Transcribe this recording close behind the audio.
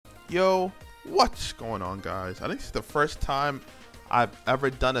Yo, what's going on, guys? I think this is the first time I've ever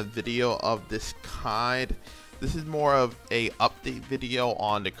done a video of this kind. This is more of a update video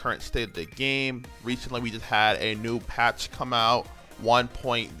on the current state of the game. Recently we just had a new patch come out,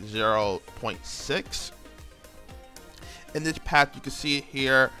 1.0.6. In this patch, you can see it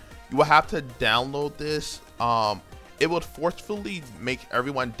here, you will have to download this. It will forcefully make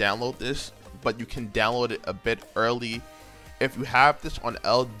everyone download this, but you can download it a bit early. If you have this on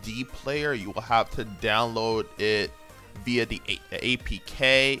LD player, you will have to download it via the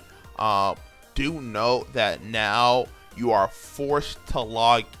APK. Do note that now you are forced to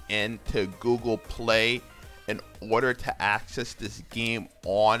log into Google Play in order to access this game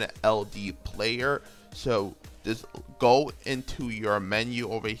on LD player. So just go into your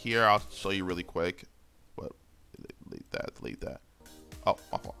menu over here. I'll show you really quick. But delete that. Oh,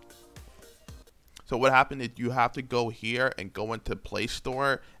 my fault. So what happened is you have to go here and go into Play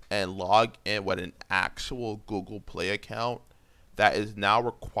Store and log in with an actual Google Play account. That is now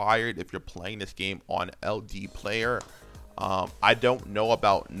required if you're playing this game on LD player. I don't know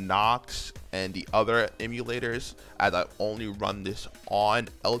about Nox and the other emulators, as I only run this on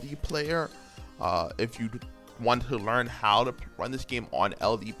LD player. If you want to learn how to run this game on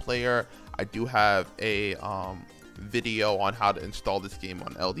LD player, I do have a video on how to install this game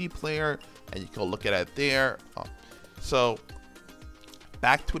on LD player, and you can look at it there. So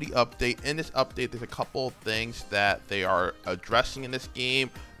back to the update. In this update, there's a couple of things that they are addressing in this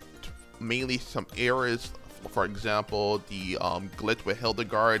game, mainly some errors. For example, the glitch with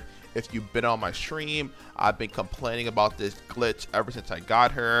Hildegard. If you've been on my stream, I've been complaining about this glitch ever since I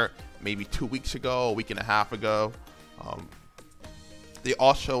got her, maybe 2 weeks ago, a week and a half ago. They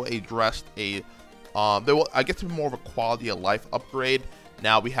also addressed a I guess it's more of a quality of life upgrade.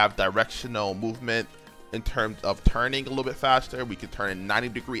 Now we have directional movement in terms of turning a little bit faster. We can turn in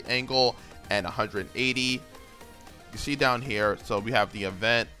 90-degree angle and 180. You see down here, so we have the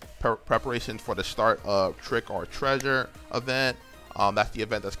event preparation for the start of Trick or Treasure event. That's the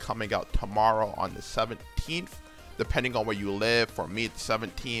event that's coming out tomorrow on the 17th. Depending on where you live, for me it's the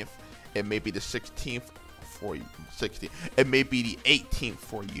 17th. It may be the 16th for you. 16th. It may be the 18th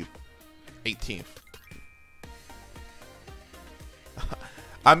for you. 18th.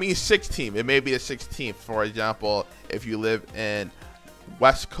 I mean 16th. It may be the 16th. For example, if you live in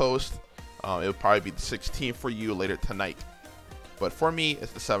West Coast, it'll probably be the 16th for you later tonight. But for me,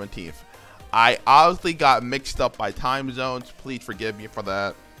 it's the 17th. I obviously got mixed up by time zones. Please forgive me for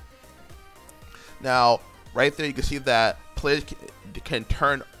that. Now, right there, you can see that players can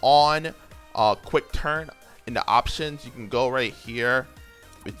turn on quick turn in the options. You can go right here.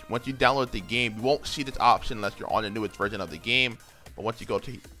 Once you download the game, you won't see this option unless you're on the newest version of the game. But once you go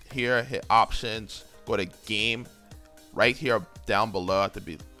to here, hit options, go to game, right here down below at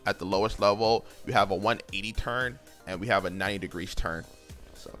the lowest level, you have a 180 turn and we have a 90 degrees turn.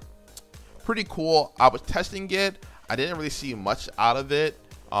 So pretty cool. I was testing it. I didn't really see much out of it,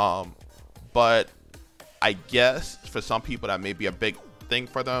 but I guess for some people that may be a big thing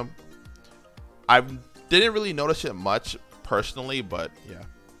for them. I didn't really notice it much personally, but yeah.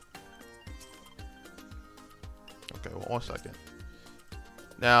 Okay, well, 1 second.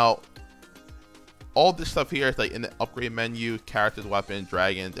 Now, all this stuff here is like in the upgrade menu. Characters, weapons,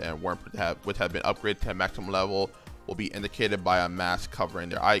 dragons, and worms which have been upgraded to maximum level will be indicated by a mask covering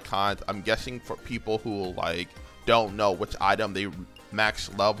their icons. I'm guessing for people who like don't know which item they max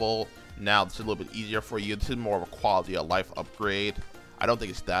level, now this is a little bit easier for you. This is more of a quality of life upgrade. I don't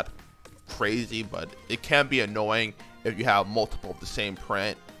think it's that crazy, but it can be annoying if you have multiple of the same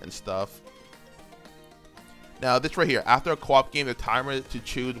print and stuff. Now this right here, after a co-op game, the timer to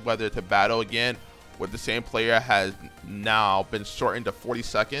choose whether to battle again with the same player has now been shortened to 40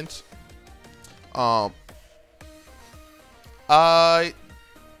 seconds. I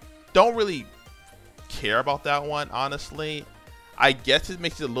don't really care about that one, honestly. I guess it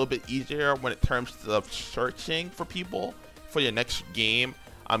makes it a little bit easier when it comes to searching for people for your next game.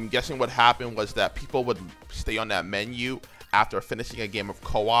 I'm guessing what happened was that people would stay on that menu after finishing a game of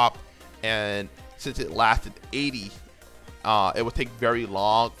co-op, and since it lasted 80, it would take very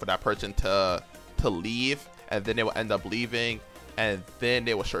long for that person to leave, and then they will end up leaving, and then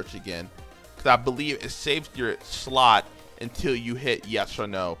they will search again. Because I believe it saves your slot until you hit yes or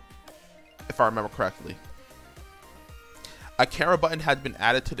no, if I remember correctly. A camera button has been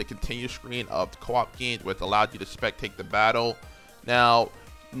added to the continue screen of the co-op games, which allows you to spectate the battle. Now,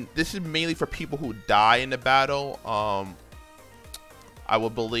 this is mainly for people who die in the battle, I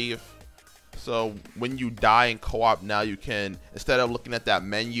will believe. So when you die in co-op now, you can, instead of looking at that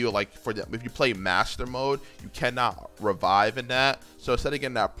menu, like if you play master mode, you cannot revive in that. So instead of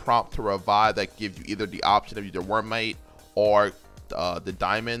getting that prompt to revive that gives you either the option of either wormmate or the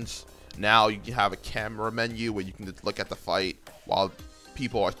diamonds, now you can have a camera menu where you can just look at the fight while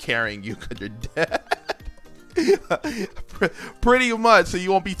people are carrying you because you're dead. Pretty much, so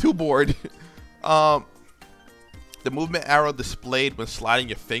you won't be too bored. The movement arrow displayed when sliding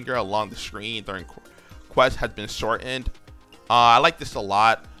your finger along the screen during quest has been shortened. I like this a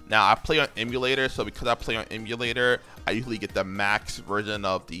lot. Now I play on emulator, so because I play on emulator, I usually get the max version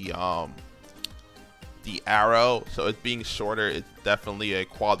of the arrow. So it's being shorter. It's definitely a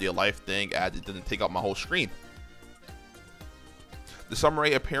quality of life thing, as it doesn't take up my whole screen. The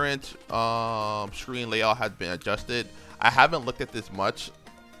summary appearance screen layout has been adjusted. I haven't looked at this much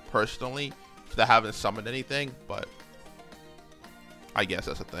personally, because I haven't summoned anything, but I guess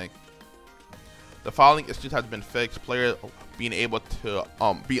that's a thing. The following issues have been fixed. Players being able to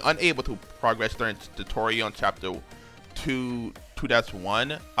be unable to progress during tutorial on chapter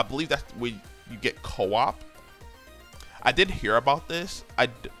 2.1. I believe that's where you get co-op. I did hear about this.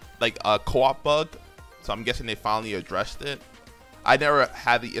 Like a co-op bug, so I'm guessing they finally addressed it. I never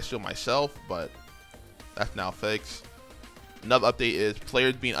had the issue myself, but that's now fixed. Another update is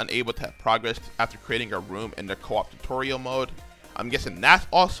players being unable to have progress after creating a room in their co-op tutorial mode. I'm guessing that's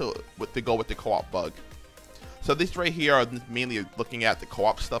also to go with the co-op bug. So these right here are mainly looking at the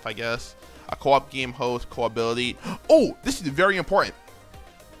co-op stuff, I guess. A co-op game host, co-ability. Oh, this is very important.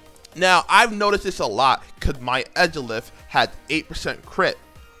 Now, I've noticed this a lot because my Edgelith had 8% crit.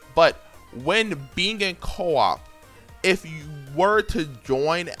 But when being in co-op, if you were to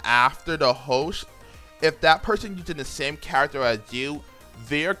join after the host, if that person using the same character as you,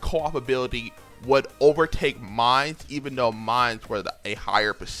 their co-op ability would overtake mine, even though mine's were a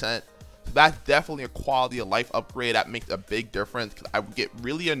higher percent. So that's definitely a quality of life upgrade that makes a big difference, because I would get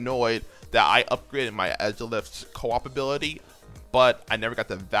really annoyed that I upgraded my Edgelith's co-op ability, but I never got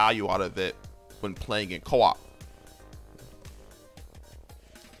the value out of it when playing in co-op.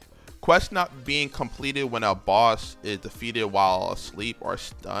 Quest not being completed when a boss is defeated while asleep or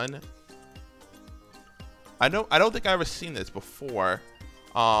stunned. I don't think I've ever seen this before.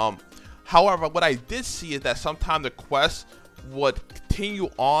 However, what I did see is that sometimes the quest would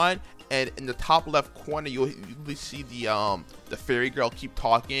continue on, and in the top left corner you'll usually see the fairy girl keep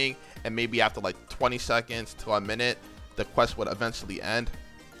talking, and maybe after like 20 seconds to a minute, the quest would eventually end.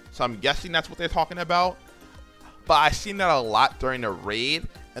 So I'm guessing that's what they're talking about. But I seen that a lot during the raid,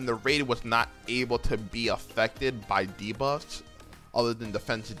 and the raid was not able to be affected by debuffs other than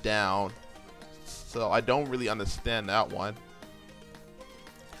defense down. So I don't really understand that one.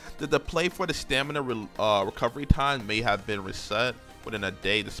 The play for the stamina recovery time may have been reset within a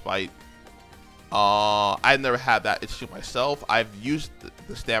day, despite I've never had that issue myself. I've used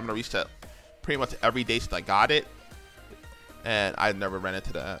the stamina reset pretty much every day since I got it, and I've never ran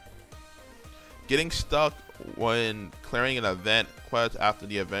into that. Getting stuck when clearing an event quest after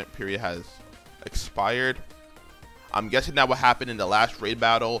the event period has expired. I'm guessing that what happened in the last raid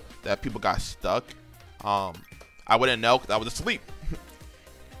battle, that people got stuck. I wouldn't know because I was asleep.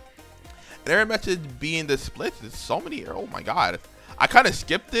 An error message being displayed. There's so many. Oh my god! I kind of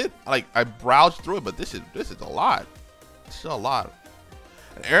skipped it. Like I browsed through it, but this is a lot. It's still a lot.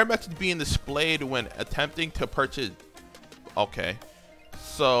 An error message being displayed when attempting to purchase. Okay,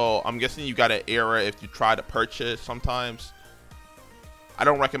 so I'm guessing you got an error if you try to purchase. Sometimes I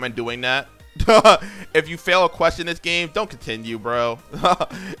don't recommend doing that. If you fail a quest in this game, don't continue, bro.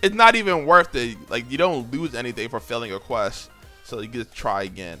 It's not even worth it. Like, you don't lose anything for failing a quest, so you just try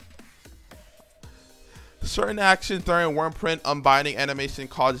again. Certain actions during wormprint unbinding animation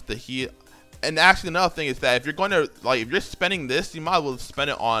causes the heat. And actually, another thing is that if you're going to, like, if you're spending this, you might as well spend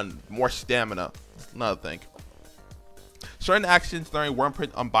it on more stamina. That's another thing. Certain actions during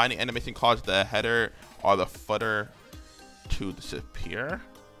wormprint unbinding animation cause the header or the footer to disappear.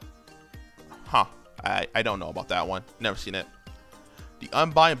 Huh, I don't know about that one. Never seen it. The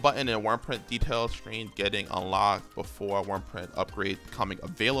unbind button in wormprint details screen getting unlocked before wormprint upgrade becoming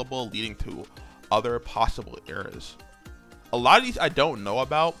available, leading to other possible errors. A lot of these I don't know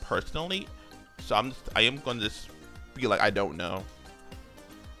about personally, so I am going to just be like, I don't know.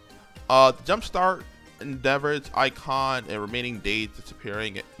 The jumpstart endeavors icon and remaining days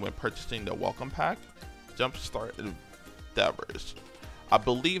disappearing when purchasing the welcome pack. Jumpstart endeavors. I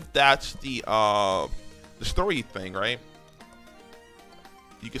believe that's the story thing, right?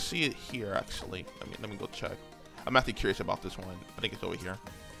 You can see it here actually. Let me go check. I'm actually curious about this one. I think it's over here.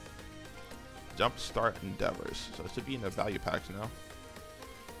 Jumpstart endeavors. So it should be in the value packs now.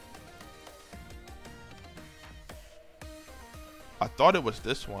 I thought it was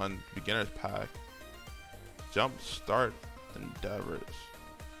this one, beginner's pack. Jump start endeavors.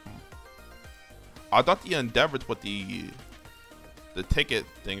 I thought the endeavors with the ticket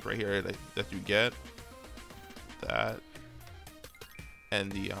things right here that you get. That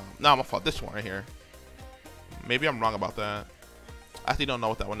and the no, I'm gonna fault this one right here. Maybe I'm wrong about that. I actually don't know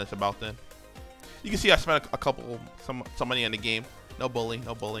what that one is about then. You can see I spent some money in the game. No bully,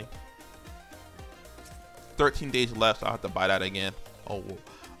 no bully. 13 days left, so I'll have to buy that again. Oh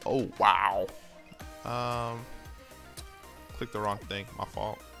wow. Click the wrong thing. My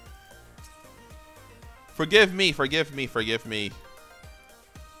fault. Forgive me.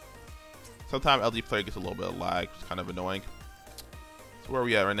 Sometimes LD player gets a little bit of lag, which is kind of annoying. So where are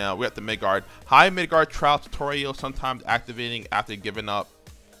we at right now? We're at the Midgard. High Midgard trial tutorial, sometimes activating after giving up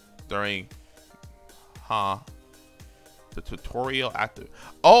during the tutorial active.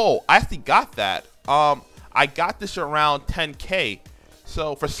 Oh, I actually got that. I got this around 10K.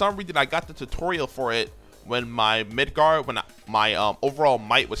 So for some reason I got the tutorial for it when my Midgard, my overall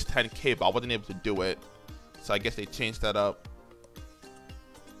might was 10K, but I wasn't able to do it. So I guess they changed that up.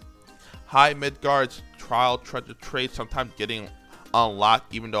 High Midgard's trial treasure trade sometimes getting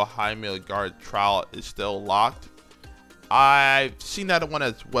unlocked even though High Midgard trial is still locked. I've seen that one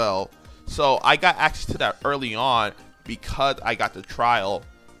as well. So I got access to that early on because I got the trial.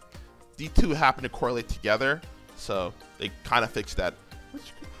 These two happen to correlate together, so they kind of fixed that.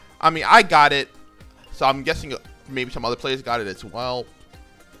 I mean, I got it, so I'm guessing maybe some other players got it as well.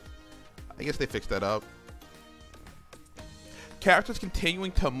 I guess they fixed that up. Characters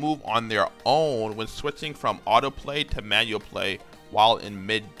continuing to move on their own when switching from autoplay to manual play while in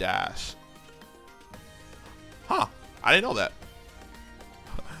mid-dash. Huh, I didn't know that.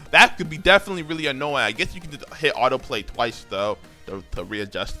 That could be definitely really annoying. I guess you can just hit autoplay twice though to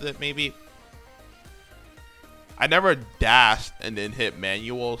readjust it maybe. I never dashed and then hit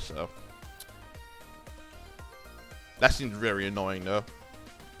manual, so that seems very annoying though.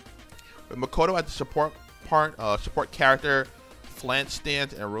 With Makoto at the support character, flank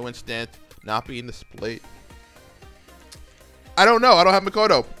stance and ruin stance not being displayed. I don't know. I don't have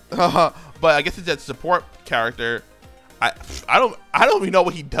Makoto, but I guess it's that support character. I don't even know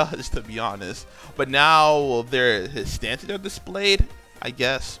what he does, to be honest. But now his stances are displayed, I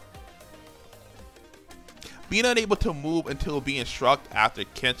guess. Being unable to move until being struck after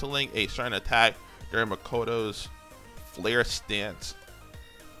canceling a certain attack during Makoto's flare stance.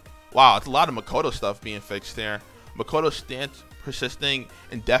 Wow, it's a lot of Makoto stuff being fixed there. Makoto's stance persisting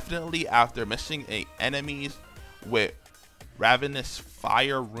indefinitely after missing enemies with ravenous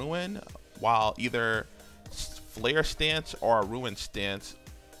fire ruin, while either flare stance or a ruin stance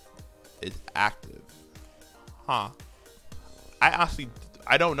is active. Huh.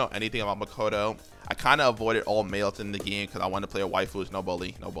 I don't know anything about Makoto. I kind of avoided all males in the game because I wanted to play a waifus. No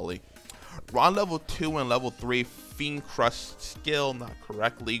bully, no bully. On level 2 and level 3, Fiend Crush skill not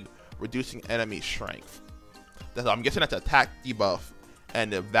correctly, reducing enemy strength. I'm guessing that's attack debuff,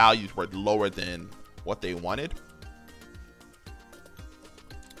 and the values were lower than what they wanted.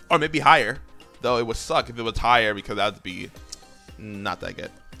 Or maybe higher. Though it would suck if it was higher because that would be not that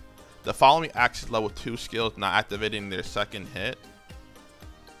good. The following access level 2 skills not activating their second hit.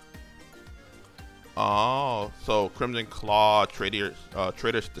 Oh, so Crimson Claw, Traitor's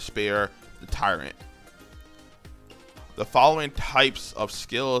Despair, the Tyrant. The following types of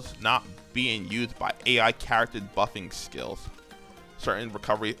skills not being used by AI characters buffing skills. Certain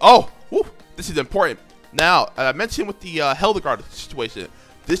recovery. Oh, whew, this is important. Now, I mentioned with the Hildegard situation.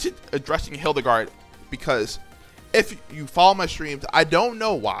 This is addressing Hildegard because if you follow my streams, I don't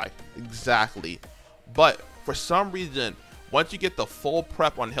know why exactly, but for some reason, once you get the full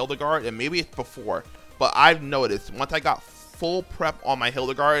prep on Hildegard, and maybe it's before, but I've noticed once I got full prep on my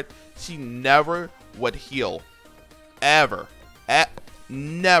Hildegard, she never would heal. Ever.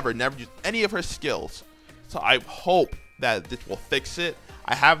 Never use any of her skills. So I hope that this will fix it.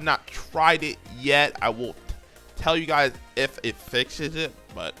 I have not tried it yet. I will tell you guys if it fixes it,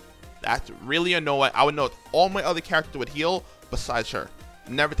 but that's really annoying. I would know all my other characters would heal besides her.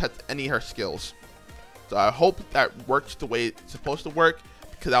 Never touched any of her skills. So I hope that works the way it's supposed to work,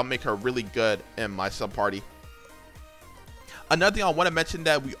 because that'll make her really good in my sub party. Another thing I want to mention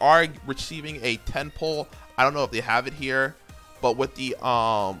that we are receiving a 10 pull. I don't know if they have it here, but with the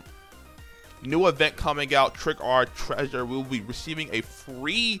new event coming out, Trick or Treasure, we will be receiving a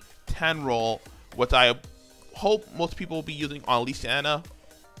free 10 roll, which I hope most people will be using on Elise Anna.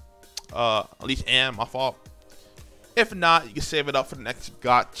 Elise Ann, my fault. If not, you can save it up for the next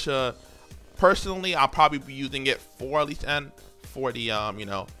gotcha. Personally, I'll probably be using it for Elise Ann for the you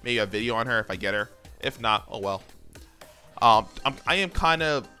know, maybe a video on her if I get her. If not, oh well. I am kind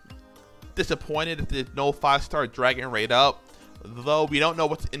of disappointed that there's no 5-star dragon rate up, though we don't know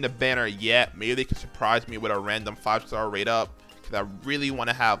what's in the banner yet. Maybe they can surprise me with a random 5-star rate up, because I really want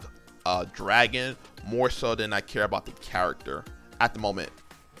to have a dragon more so than I care about the character at the moment.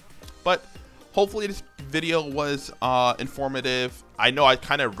 But hopefully this video was informative. I know I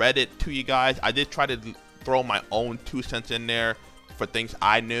kind of read it to you guys. I did try to throw my own 2 cents in there for things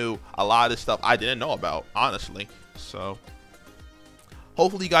I knew. A lot of this stuff I didn't know about, honestly. So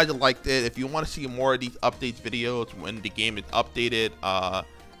hopefully you guys liked it. If you want to see more of these updates videos when the game is updated,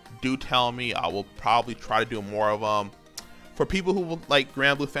 do tell me. I will probably try to do more of them. For people who like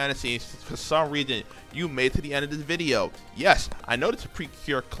Grand Blue Fantasy, for some reason you made it to the end of this video. Yes, I know it's a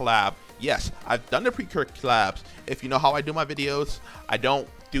Precure collab. Yes, I've done the Precure collabs. If you know how I do my videos, I don't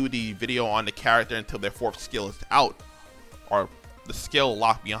do the video on the character until their 4th skill is out, or the skill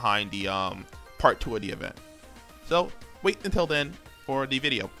locked behind the part 2 of the event. So wait until then for the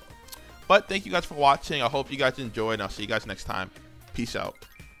video. But thank you guys for watching. I hope you guys enjoyed, and I'll see you guys next time. Peace out.